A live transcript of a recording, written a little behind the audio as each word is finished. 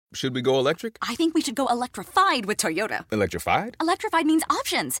Should we go electric? I think we should go electrified with Toyota. Electrified? Electrified means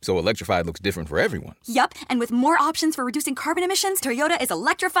options. So electrified looks different for everyone. Yup, and with more options for reducing carbon emissions, Toyota is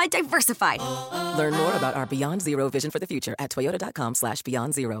electrified diversified. Learn more about our Beyond Zero vision for the future at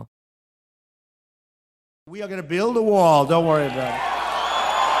toyota.com/Beyond Zero. We are going to build a wall. Don't worry about it.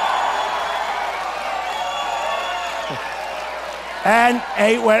 And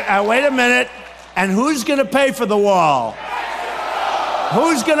hey, wait a minute. And who's going to pay for the wall?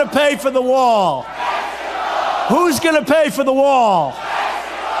 Who's going to pay for the wall? Who's going to pay for the wall?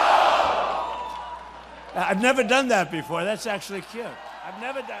 I've never done that before. That's actually cute. I've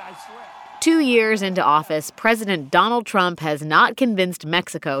never done, I swear. 2 years into office, President Donald Trump has not convinced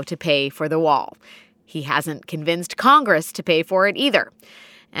Mexico to pay for the wall. He hasn't convinced Congress to pay for it either.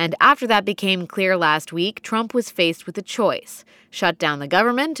 And after that became clear last week, Trump was faced with a choice: shut down the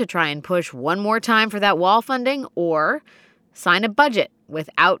government to try and push one more time for that wall funding, or sign a budget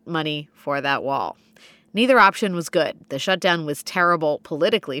without money for that wall. Neither option was good. The shutdown was terrible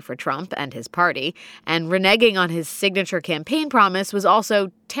politically for Trump and his party, and reneging on his signature campaign promise was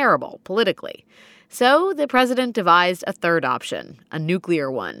also terrible politically. So the president devised a third option, a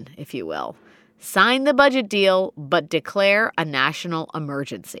nuclear one, if you will. Sign the budget deal, but declare a national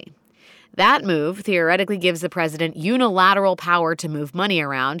emergency. That move theoretically gives the president unilateral power to move money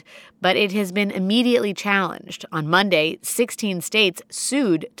around, but it has been immediately challenged. On Monday, 16 states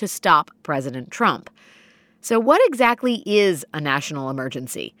sued to stop President Trump. So what exactly is a national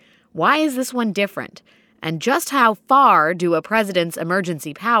emergency? Why is this one different? And just how far do a president's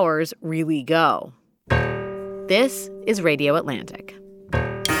emergency powers really go? This is Radio Atlantic.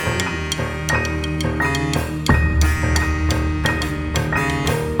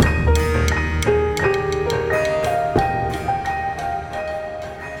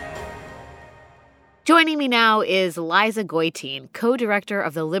 Joining me now is Liza Goitein, co-director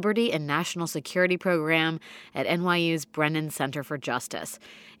of the Liberty and National Security Program at NYU's Brennan Center for Justice.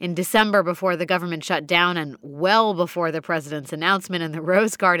 In December, before the government shut down and well before the president's announcement in the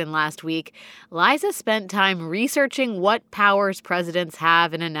Rose Garden last week, Liza spent time researching what powers presidents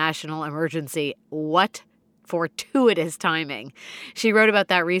have in a national emergency. What fortuitous timing. She wrote about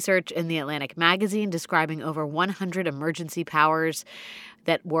that research in The Atlantic magazine, describing over 100 emergency powers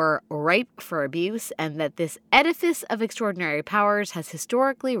that were ripe for abuse, and that this edifice of extraordinary powers has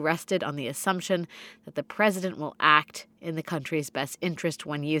historically rested on the assumption that the president will act in the country's best interest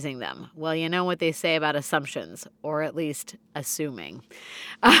when using them. Well, you know what they say about assumptions, or at least assuming.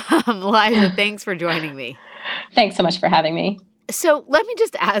 Liza, thanks for joining me. Thanks so much for having me. So let me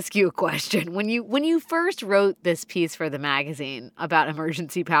just ask you a question. When you first wrote this piece for the magazine about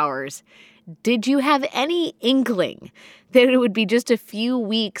emergency powers, did you have any inkling that it would be just a few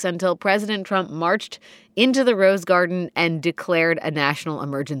weeks until President Trump marched into the Rose Garden and declared a national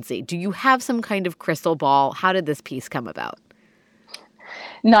emergency? Do you have some kind of crystal ball? How did this piece come about?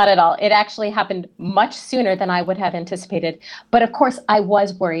 Not at all. It actually happened much sooner than I would have anticipated. But of course, I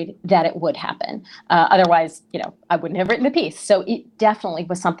was worried that it would happen. Otherwise, I wouldn't have written the piece. So it definitely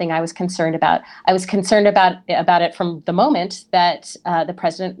was something I was concerned about. I was concerned about it from the moment that the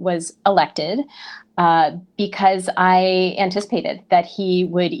president was elected, because I anticipated that he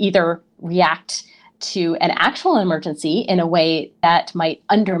would either react to an actual emergency in a way that might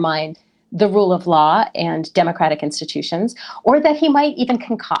undermine the rule of law and democratic institutions, or that he might even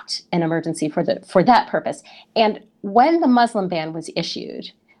concoct an emergency for that purpose. And when the Muslim ban was issued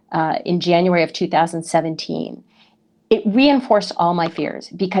in January of 2017, it reinforced all my fears,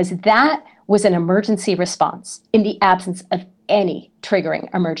 because that was an emergency response in the absence of any triggering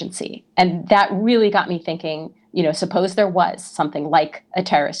emergency. And that really got me thinking, suppose there was something like a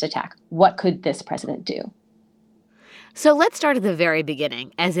terrorist attack. What could this president do? So let's start at the very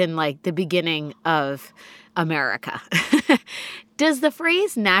beginning, as in the beginning of America. Does the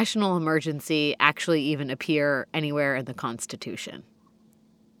phrase national emergency actually even appear anywhere in the Constitution?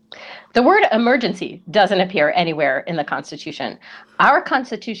 The word emergency doesn't appear anywhere in the Constitution. Our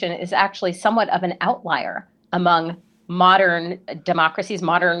Constitution is actually somewhat of an outlier among modern democracies,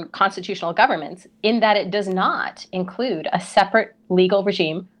 modern constitutional governments, in that it does not include a separate legal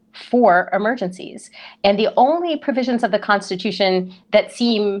regime for emergencies. And the only provisions of the Constitution that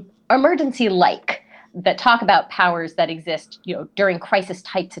seem emergency-like, that talk about powers that exist, during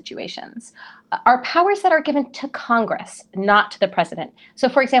crisis-type situations, are powers that are given to Congress, not to the president. So,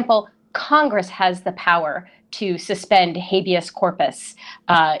 for example, Congress has the power to suspend habeas corpus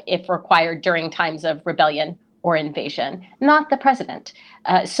if required during times of rebellion or invasion, not the president.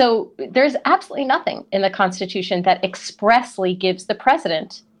 So there's absolutely nothing in the Constitution that expressly gives the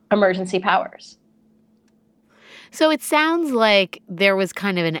president emergency powers. So it sounds like there was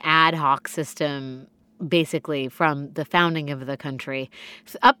kind of an ad hoc system, basically, from the founding of the country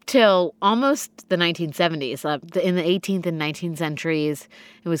up till almost the 1970s. In the 18th and 19th centuries,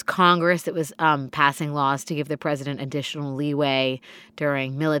 it was Congress that was passing laws to give the president additional leeway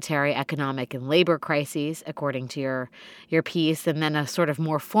during military, economic, and labor crises, according to your piece. And then a sort of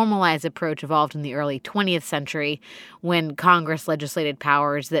more formalized approach evolved in the early 20th century when Congress legislated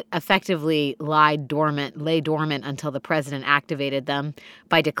powers that effectively lay dormant until the president activated them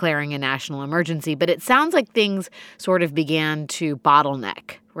by declaring a national emergency. But it sounds like things sort of began to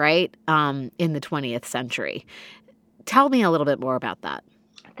bottleneck, right, in the 20th century. Tell me a little bit more about that.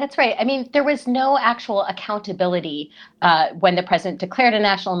 That's right. I mean, there was no actual accountability when the president declared a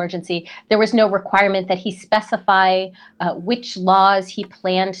national emergency. There was no requirement that he specify which laws he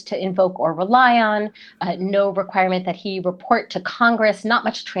planned to invoke or rely on, no requirement that he report to Congress, not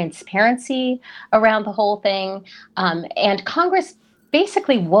much transparency around the whole thing. And Congress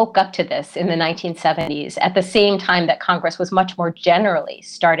basically woke up to this in the 1970s at the same time that Congress was much more generally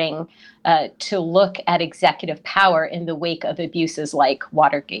starting to look at executive power in the wake of abuses like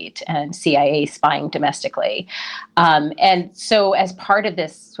Watergate and CIA spying domestically. And so as part of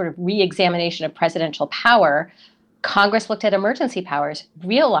this sort of re-examination of presidential power, Congress looked at emergency powers,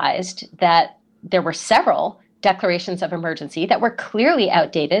 realized that there were several declarations of emergency that were clearly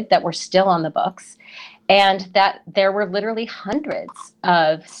outdated, that were still on the books, and that there were literally hundreds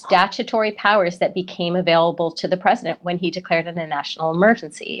of statutory powers that became available to the president when he declared it a national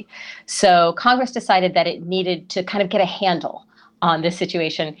emergency. So Congress decided that it needed to kind of get a handle on this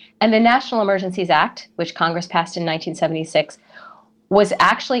situation. And the National Emergencies Act, which Congress passed in 1976, was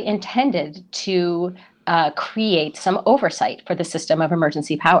actually intended to create some oversight for the system of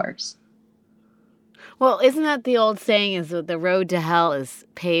emergency powers. Well, isn't that the old saying is that the road to hell is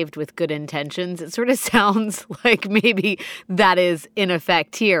paved with good intentions? It sort of sounds like maybe that is in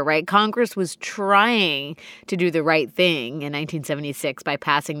effect here, right? Congress was trying to do the right thing in 1976 by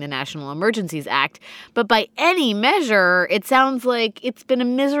passing the National Emergencies Act. But by any measure, it sounds like it's been a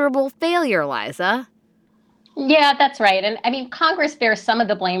miserable failure, Liza. Yeah, that's right. And I mean, Congress bears some of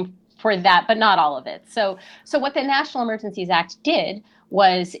the blame for that, but not all of it. So what the National Emergencies Act did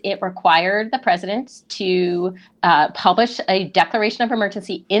was it required the president to publish a declaration of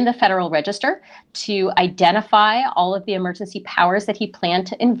emergency in the Federal Register to identify all of the emergency powers that he planned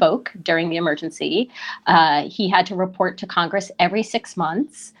to invoke during the emergency. He had to report to Congress every 6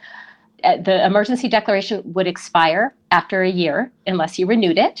 months. The emergency declaration would expire after a year unless he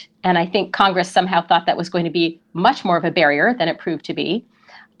renewed it. And I think Congress somehow thought that was going to be much more of a barrier than it proved to be.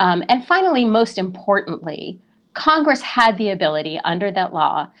 And finally, most importantly, Congress had the ability under that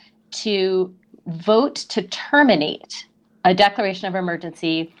law to vote to terminate a declaration of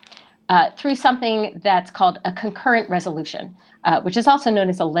emergency through something that's called a concurrent resolution, which is also known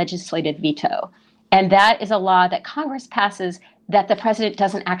as a legislative veto. And that is a law that Congress passes that the president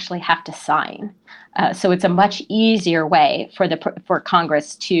doesn't actually have to sign. So it's a much easier way for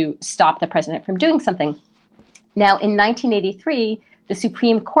Congress to stop the president from doing something. Now, in 1983, the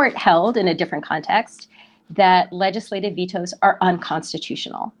Supreme Court held, in a different context, that legislative vetoes are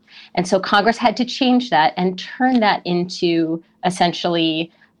unconstitutional. And so Congress had to change that and turn that into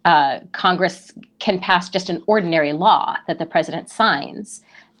essentially Congress can pass just an ordinary law that the president signs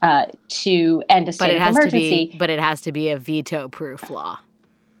to end a state of emergency. But it has to be a veto-proof law.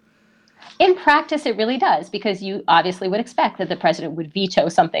 In practice, it really does, because you obviously would expect that the president would veto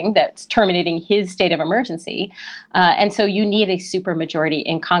something that's terminating his state of emergency. And so you need a supermajority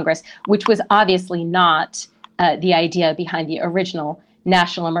in Congress, which was obviously not the idea behind the original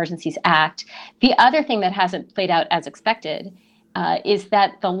National Emergencies Act. The other thing that hasn't played out as expected is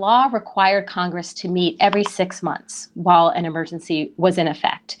that the law required Congress to meet every 6 months while an emergency was in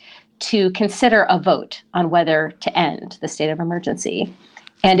effect to consider a vote on whether to end the state of emergency.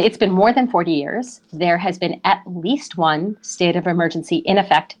 And it's been more than 40 years. There has been at least one state of emergency in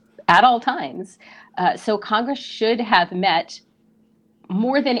effect at all times. So Congress should have met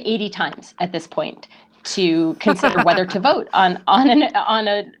more than 80 times at this point to consider whether to vote on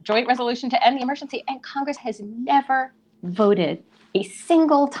a joint resolution to end the emergency. And Congress has never voted a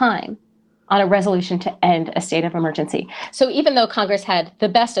single time on a resolution to end a state of emergency. So even though Congress had the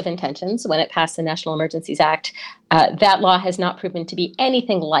best of intentions when it passed the National Emergencies Act, that law has not proven to be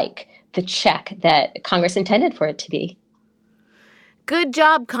anything like the check that Congress intended for it to be. Good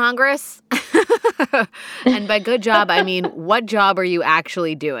job, Congress. And by good job, I mean, what job are you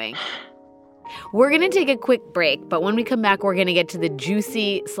actually doing? We're going to take a quick break, but when we come back, we're going to get to the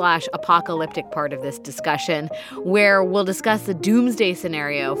juicy/apocalyptic part of this discussion, where we'll discuss the doomsday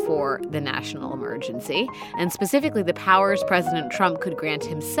scenario for the national emergency, and specifically the powers President Trump could grant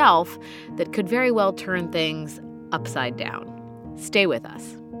himself that could very well turn things upside down. Stay with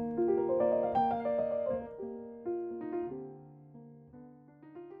us.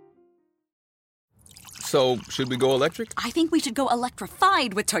 So, should we go electric? I think we should go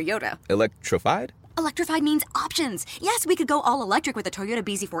electrified with Toyota. Electrified? Electrified means options. Yes, we could go all electric with the Toyota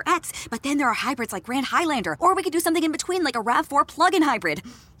BZ4X, but then there are hybrids like Grand Highlander, or we could do something in between like a RAV4 plug-in hybrid.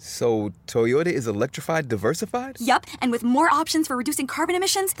 So, Toyota is electrified diversified? Yup, and with more options for reducing carbon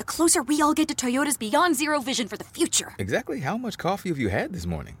emissions, the closer we all get to Toyota's Beyond Zero vision for the future. Exactly how much coffee have you had this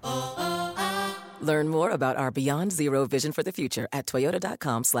morning? Learn more about our Beyond Zero vision for the future at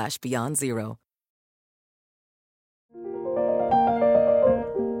toyota.com/Beyond Zero.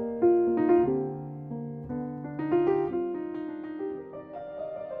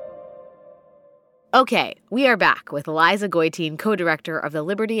 Okay, we are back with Liza Goitein, co-director of the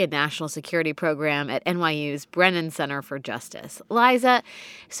Liberty and National Security Program at NYU's Brennan Center for Justice. Liza,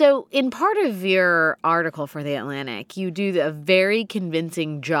 so in part of your article for The Atlantic, you do a very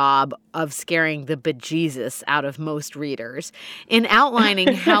convincing job of scaring the bejesus out of most readers in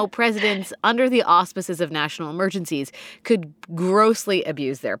outlining how presidents, under the auspices of national emergencies, could grossly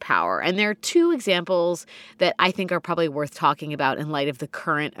abuse their power. And there are two examples that I think are probably worth talking about in light of the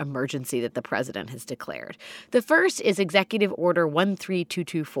current emergency that the president has declared. The first is Executive Order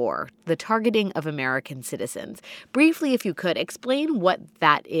 13224, the targeting of American citizens. Briefly, if you could, explain what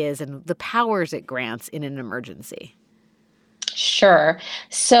that is and the powers it grants in an emergency. Sure.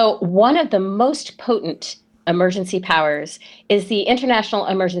 So one of the most potent emergency powers is the International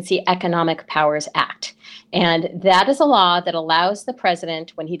Emergency Economic Powers Act. And that is a law that allows the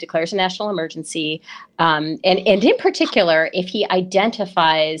president, when he declares a national emergency, and in particular, if he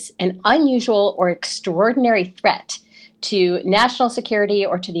identifies an unusual or extraordinary threat to national security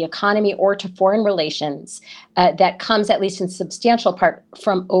or to the economy or to foreign relations that comes, at least in substantial part,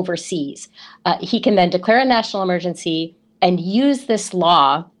 from overseas. He can then declare a national emergency and use this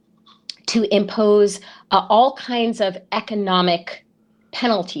law to impose all kinds of economic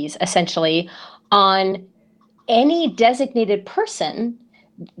penalties, essentially, on any designated person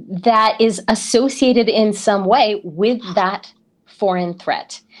that is associated in some way with that foreign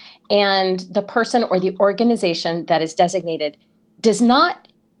threat. And the person or the organization that is designated does not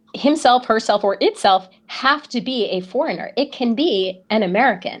himself, herself, or itself have to be a foreigner. It can be an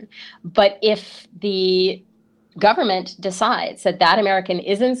American. But if the government decides that that American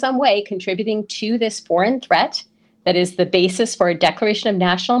is in some way contributing to this foreign threat that is the basis for a declaration of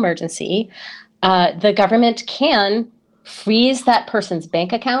national emergency, the government can freeze that person's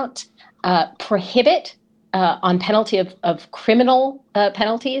bank account, prohibit on penalty of criminal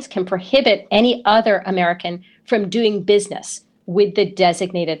penalties, can prohibit any other American from doing business with the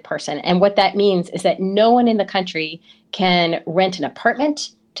designated person. And what that means is that no one in the country can rent an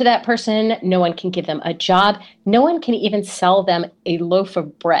apartment to that person. No one can give them a job. No one can even sell them a loaf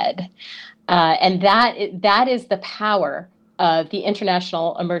of bread. And that is the power of the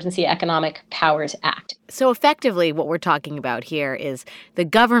International Emergency Economic Powers Act. So effectively, what we're talking about here is the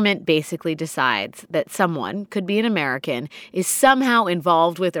government basically decides that someone, could be an American, is somehow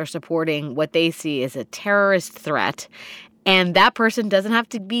involved with or supporting what they see as a terrorist threat. And that person doesn't have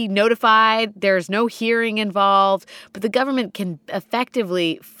to be notified. There's no hearing involved. But the government can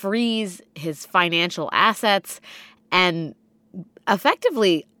effectively freeze his financial assets and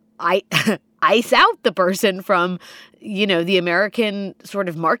effectively ice out the person from, the American sort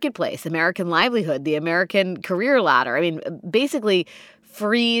of marketplace, American livelihood, the American career ladder. I mean, basically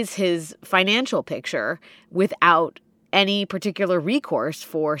freeze his financial picture without any particular recourse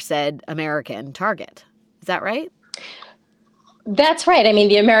for said American target. Is that right? That's right. I mean,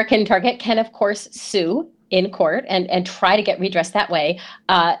 the American target can, of course, sue in court and try to get redress that way.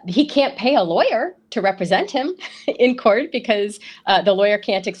 He can't pay a lawyer to represent him in court because the lawyer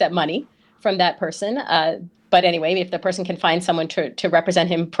can't accept money from that person. But anyway, if the person can find someone to represent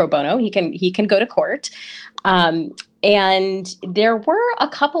him pro bono, he can go to court. And there were a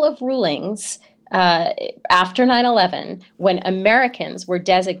couple of rulings after 9/11 when Americans were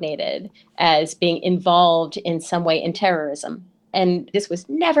designated as being involved in some way in terrorism. And this was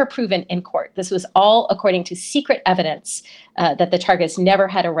never proven in court. This was all according to secret evidence that the targets never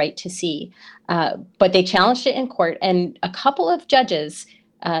had a right to see. But they challenged it in court, and a couple of judges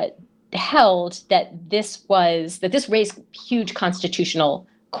held that this raised huge constitutional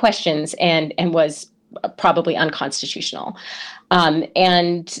questions and was probably unconstitutional. But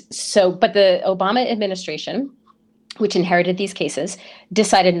the Obama administration, which inherited these cases,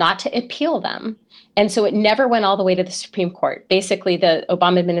 decided not to appeal them. And so it never went all the way to the Supreme Court. Basically, the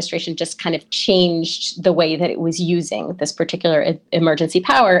Obama administration just kind of changed the way that it was using this particular emergency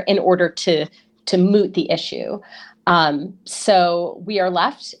power in order to moot the issue. So we are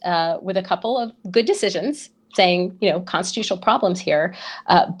left with a couple of good decisions saying, constitutional problems here.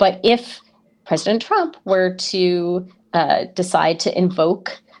 But if President Trump were to decide to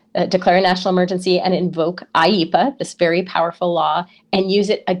declare a national emergency and invoke IEPA, this very powerful law, and use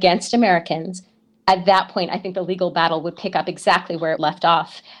it against Americans, at that point, I think the legal battle would pick up exactly where it left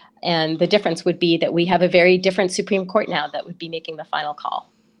off. And the difference would be that we have a very different Supreme Court now that would be making the final call.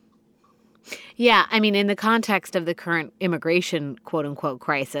 Yeah, I mean, in the context of the current immigration, quote unquote,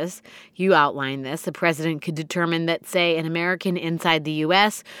 crisis, you outlined this, the president could determine that, say, an American inside the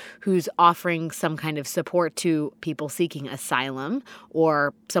U.S. who's offering some kind of support to people seeking asylum,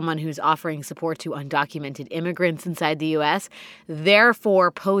 or someone who's offering support to undocumented immigrants inside the U.S., therefore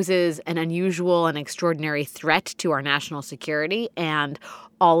poses an unusual and extraordinary threat to our national security, and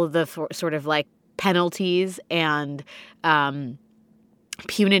all of the sort of like penalties and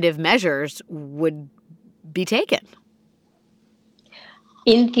punitive measures would be taken.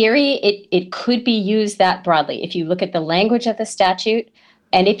 In theory, it could be used that broadly. If you look at the language of the statute,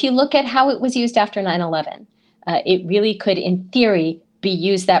 and if you look at how it was used after 9/11, it really could, in theory, be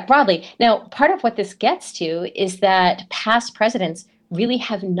used that broadly. Now, part of what this gets to is that past presidents really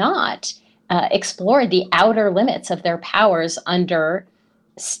have not explored the outer limits of their powers under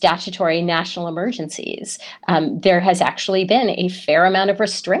statutory national emergencies. There has actually been a fair amount of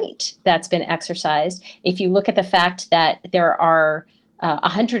restraint that's been exercised. If you look at the fact that there are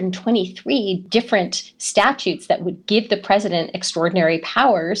 123 different statutes that would give the president extraordinary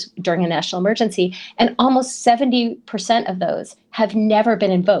powers during a national emergency, and almost 70% of those have never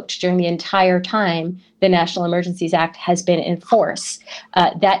been invoked during the entire time the National Emergencies Act has been in force.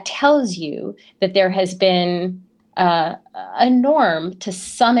 That tells you that there has been a norm to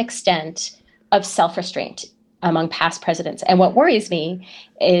some extent of self-restraint among past presidents. And what worries me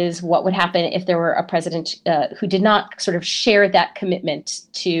is what would happen if there were a president who did not sort of share that commitment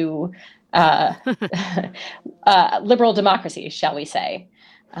to liberal democracy, shall we say.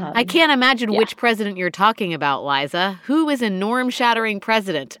 I can't imagine which president you're talking about, Liza. Who is a norm-shattering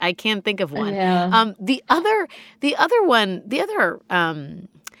president? I can't think of one. Yeah. The other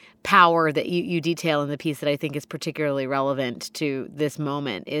power that you detail in the piece that I think is particularly relevant to this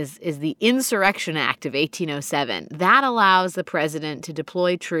moment is the Insurrection Act of 1807. That allows the president to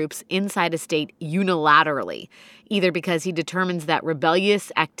deploy troops inside a state unilaterally, either because he determines that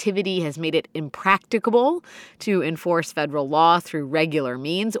rebellious activity has made it impracticable to enforce federal law through regular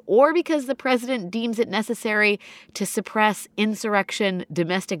means, or because the president deems it necessary to suppress insurrection,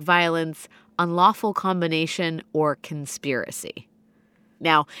 domestic violence, unlawful combination, or conspiracy.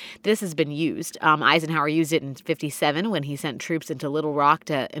 Now, this has been used. Eisenhower used it in 1957 when he sent troops into Little Rock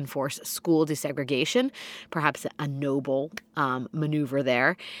to enforce school desegregation, perhaps a noble maneuver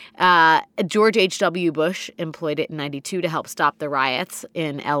there. George H.W. Bush employed it in 1992 to help stop the riots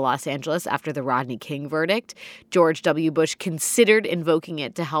in Los Angeles after the Rodney King verdict. George W. Bush considered invoking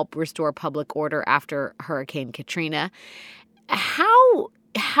it to help restore public order after Hurricane Katrina.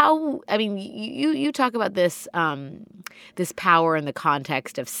 I mean, you talk about this this power in the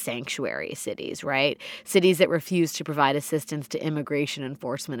context of sanctuary cities, right? Cities that refuse to provide assistance to immigration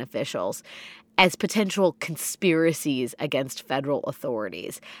enforcement officials as potential conspiracies against federal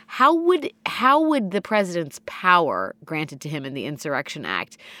authorities. How would the president's power granted to him in the Insurrection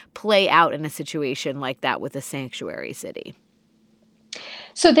Act play out in a situation like that with a sanctuary city?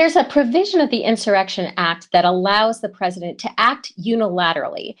 So there's a provision of the Insurrection Act that allows the president to act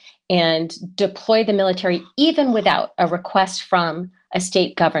unilaterally and deploy the military even without a request from a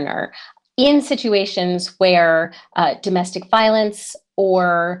state governor in situations where domestic violence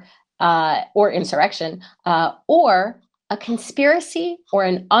or insurrection or a conspiracy or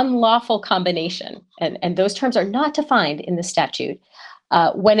an unlawful combination, and those terms are not defined in the statute,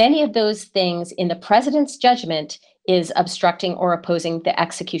 when any of those things in the president's judgment is obstructing or opposing the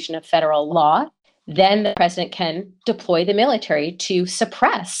execution of federal law, then the president can deploy the military to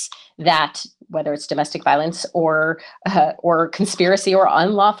suppress that, whether it's domestic violence or conspiracy or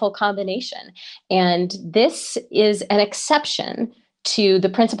unlawful combination. And this is an exception to the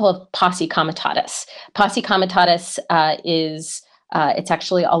principle of posse comitatus. Posse comitatus is it's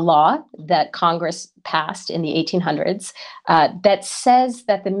actually a law that Congress passed in the 1800s that says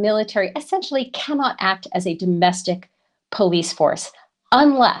that the military essentially cannot act as a domestic police force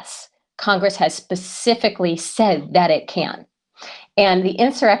unless Congress has specifically said that it can. And the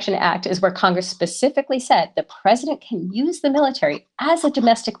Insurrection Act is where Congress specifically said the president can use the military as a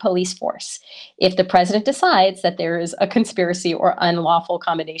domestic police force if the president decides that there is a conspiracy or unlawful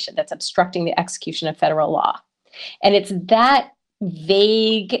combination that's obstructing the execution of federal law. And it's that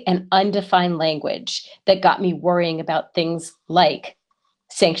vague and undefined language that got me worrying about things like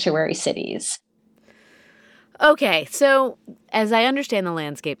sanctuary cities. Okay, so as I understand the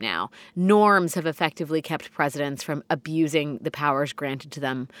landscape now, norms have effectively kept presidents from abusing the powers granted to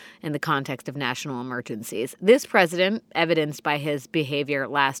them in the context of national emergencies. This president, evidenced by his behavior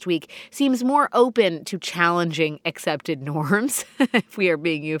last week, seems more open to challenging accepted norms, if we are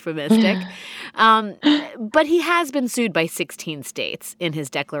being euphemistic. But he has been sued by 16 states in his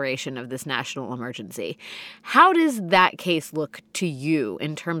declaration of this national emergency. How does that case look to you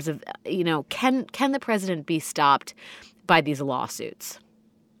in terms of, can the president be stopped by these lawsuits?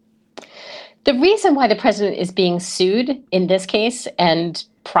 The reason why the president is being sued in this case and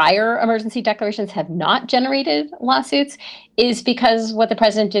prior emergency declarations have not generated lawsuits is because what the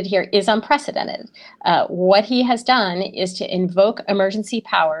president did here is unprecedented. What he has done is to invoke emergency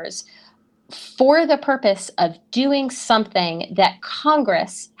powers for the purpose of doing something that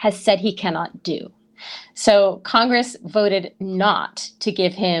Congress has said he cannot do. So Congress voted not to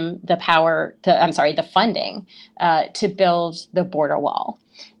give him the funding to build the border wall.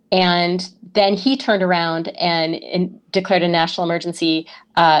 And then he turned around and declared a national emergency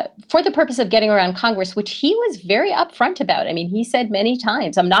for the purpose of getting around Congress, which he was very upfront about. I mean, he said many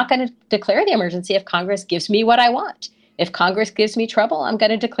times, I'm not going to declare the emergency if Congress gives me what I want. If Congress gives me trouble, I'm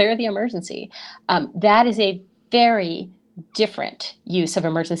going to declare the emergency. That is a very different use of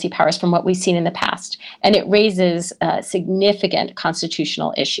emergency powers from what we've seen in the past. And it raises significant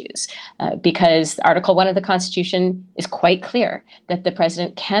constitutional issues because Article 1 of the Constitution is quite clear that the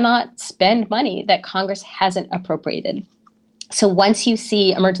president cannot spend money that Congress hasn't appropriated. So once you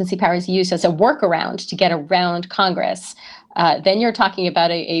see emergency powers used as a workaround to get around Congress, then you're talking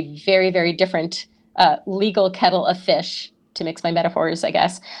about a very, very different legal kettle of fish, to mix my metaphors, I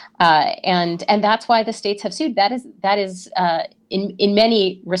guess. And that's why the states have sued. That is in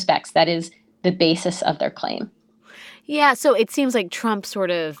many respects, that is the basis of their claim. Yeah, so it seems like Trump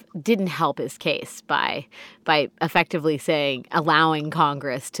sort of didn't help his case by effectively allowing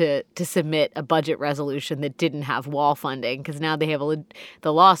Congress to submit a budget resolution that didn't have wall funding, because now they have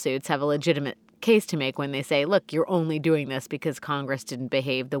the lawsuits have a legitimate case to make when they say, look, you're only doing this because Congress didn't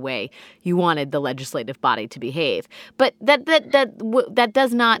behave the way you wanted the legislative body to behave. But that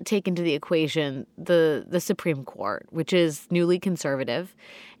does not take into the equation the Supreme Court, which is newly conservative.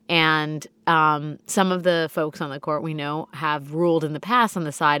 And some of the folks on the court we know have ruled in the past on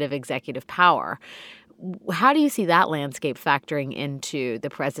the side of executive power. How do you see that landscape factoring into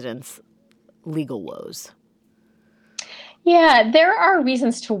the president's legal woes? Yeah, there are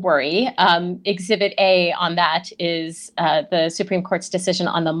reasons to worry. Exhibit A on that is the Supreme Court's decision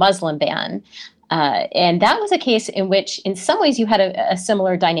on the Muslim ban. And that was a case in which, in some ways, you had a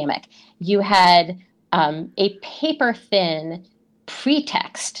similar dynamic. You had a paper-thin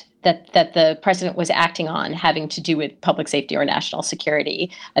pretext that the president was acting on having to do with public safety or national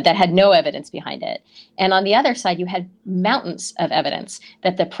security that had no evidence behind it. And on the other side, you had mountains of evidence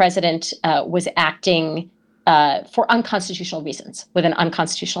that the president was acting for unconstitutional reasons, with an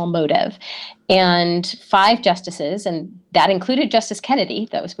unconstitutional motive. And 5 justices, and that included Justice Kennedy,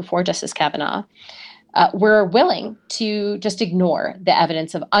 that was before Justice Kavanaugh, were willing to just ignore the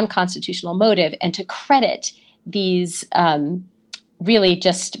evidence of unconstitutional motive and to credit these really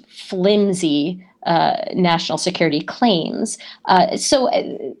just flimsy national security claims. There's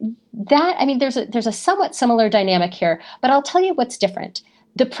a somewhat similar dynamic here, but I'll tell you what's different.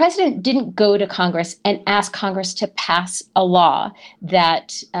 The president didn't go to Congress and ask Congress to pass a law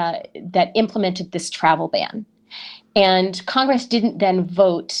that implemented this travel ban. And Congress didn't then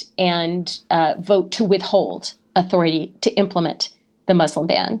vote to withhold authority to implement the Muslim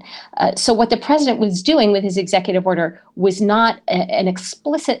ban. So what the president was doing with his executive order was not an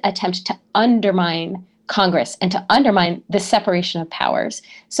explicit attempt to undermine Congress and to undermine the separation of powers.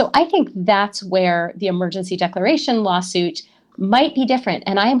 So I think that's where the emergency declaration lawsuit might be different.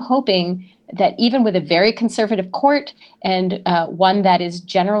 And I am hoping that even with a very conservative court and one that is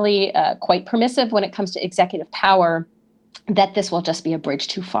generally quite permissive when it comes to executive power, that this will just be a bridge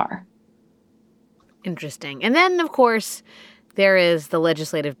too far. Interesting. And then, of course, there is the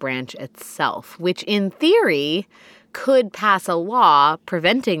legislative branch itself, which in theory could pass a law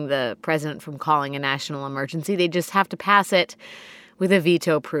preventing the president from calling a national emergency. They just have to pass it with a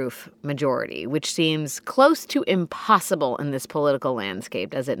veto-proof majority, which seems close to impossible in this political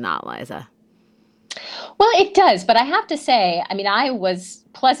landscape, does it not, Liza? Well, it does. But I have to say, I mean, I was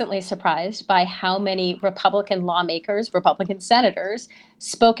pleasantly surprised by how many Republican lawmakers, Republican senators,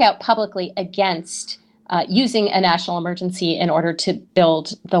 spoke out publicly against using a national emergency in order to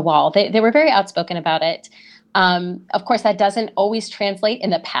build the wall. They were very outspoken about it. Of course, that doesn't always translate.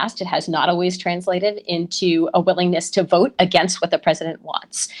 In the past, it has not always translated into a willingness to vote against what the president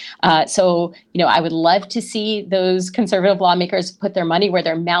wants. So, I would love to see those conservative lawmakers put their money where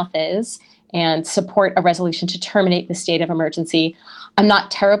their mouth is and support a resolution to terminate the state of emergency. I'm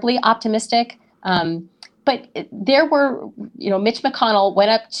not terribly optimistic. But there were, Mitch McConnell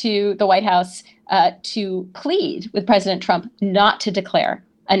went up to the White House to plead with President Trump not to declare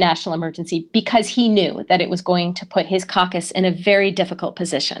a national emergency because he knew that it was going to put his caucus in a very difficult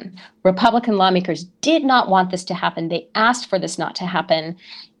position. Republican lawmakers did not want this to happen. They asked for this not to happen.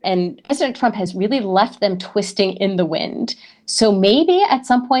 And President Trump has really left them twisting in the wind. So maybe at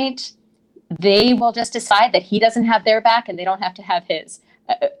some point, they will just decide that he doesn't have their back and they don't have to have his.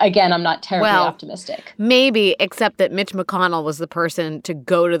 Again, I'm not terribly optimistic. Maybe, except that Mitch McConnell was the person to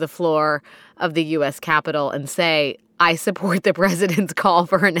go to the floor of the U.S. Capitol and say, I support the president's call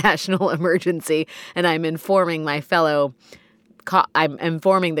for a national emergency, and I'm informing the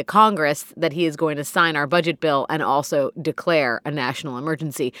Congress that he is going to sign our budget bill and also declare a national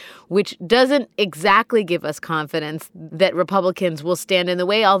emergency, which doesn't exactly give us confidence that Republicans will stand in the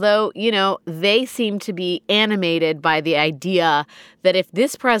way, although, they seem to be animated by the idea that if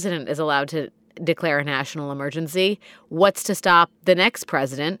this president is allowed to declare a national emergency, what's to stop the next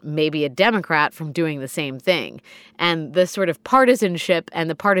president, maybe a Democrat, from doing the same thing? And the sort of partisanship and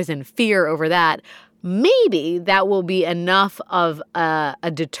the partisan fear over that, maybe that will be enough of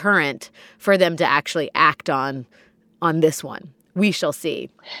a deterrent for them to actually act on this one. We shall see.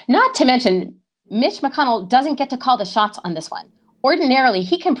 Not to mention, Mitch McConnell doesn't get to call the shots on this one. Ordinarily,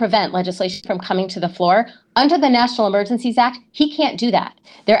 he can prevent legislation from coming to the floor. Under the National Emergencies Act, he can't do that.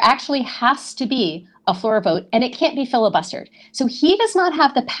 There actually has to be a floor vote, and it can't be filibustered. So he does not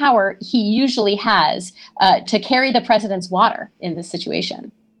have the power he usually has to carry the president's water in this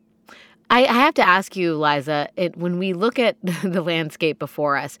situation. I have to ask you, Liza, when we look at the landscape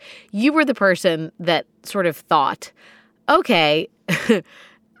before us, you were the person that sort of thought, okay,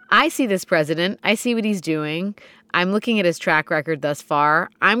 I see this president. I see what he's doing. I'm looking at his track record thus far.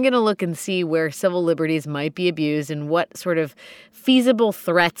 I'm going to look and see where civil liberties might be abused and what sort of feasible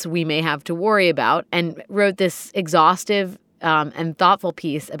threats we may have to worry about, and wrote this exhaustive and thoughtful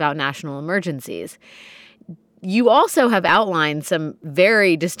piece about national emergencies. You also have outlined some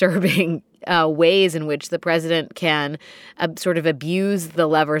very disturbing ways in which the president can sort of abuse the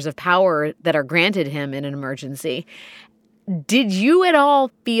levers of power that are granted him in an emergency. Did you at all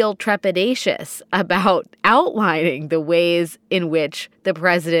feel trepidatious about outlining the ways in which the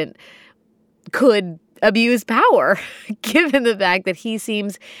president could abuse power, given the fact that he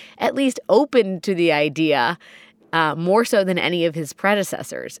seems at least open to the idea more so than any of his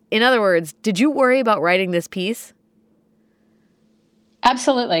predecessors? In other words, did you worry about writing this piece?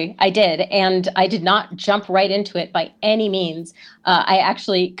 Absolutely, I did. And I did not jump right into it by any means. I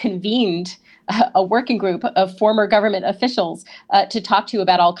actually convened a working group of former government officials to talk to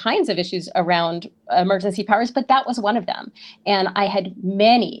about all kinds of issues around emergency powers, but that was one of them. And I had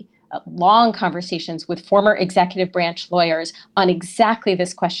many long conversations with former executive branch lawyers on exactly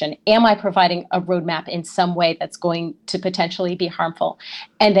this question. Am I providing a roadmap in some way that's going to potentially be harmful?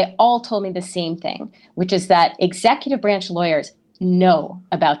 And they all told me the same thing, which is that executive branch lawyers know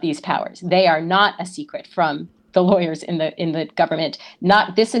about these powers. They are not a secret from the lawyers in the government,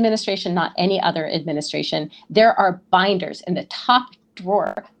 not this administration, not any other administration. There are binders in the top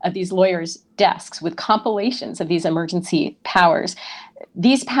drawer of these lawyers' desks with compilations of these emergency powers.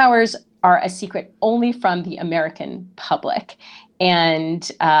 These powers are a secret only from the American public.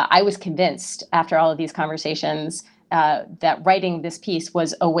 And I was convinced after all of these conversations that writing this piece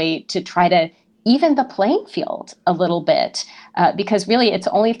was a way to try to even the playing field a little bit, because really it's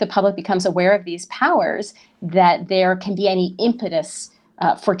only if the public becomes aware of these powers that there can be any impetus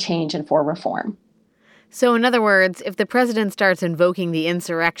for change and for reform. So in other words, if the president starts invoking the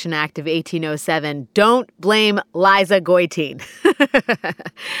Insurrection Act of 1807, don't blame Liza Goitein.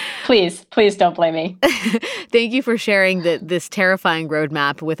 Please don't blame me. Thank you for sharing this terrifying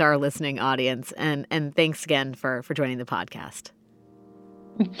roadmap with our listening audience. And thanks again for joining the podcast.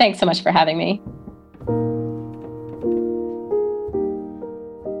 Thanks so much for having me.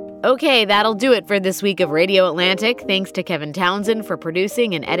 Okay, that'll do it for this week of Radio Atlantic. Thanks to Kevin Townsend for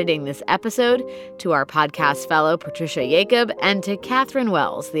producing and editing this episode, to our podcast fellow Patricia Jacob, and to Catherine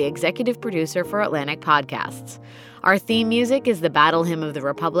Wells, the executive producer for Atlantic Podcasts. Our theme music is the Battle Hymn of the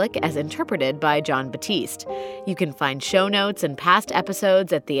Republic as interpreted by John Batiste. You can find show notes and past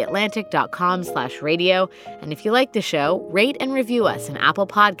episodes at theatlantic.com/radio. And if you like the show, rate and review us in Apple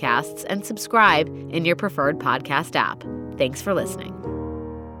Podcasts and subscribe in your preferred podcast app. Thanks for listening.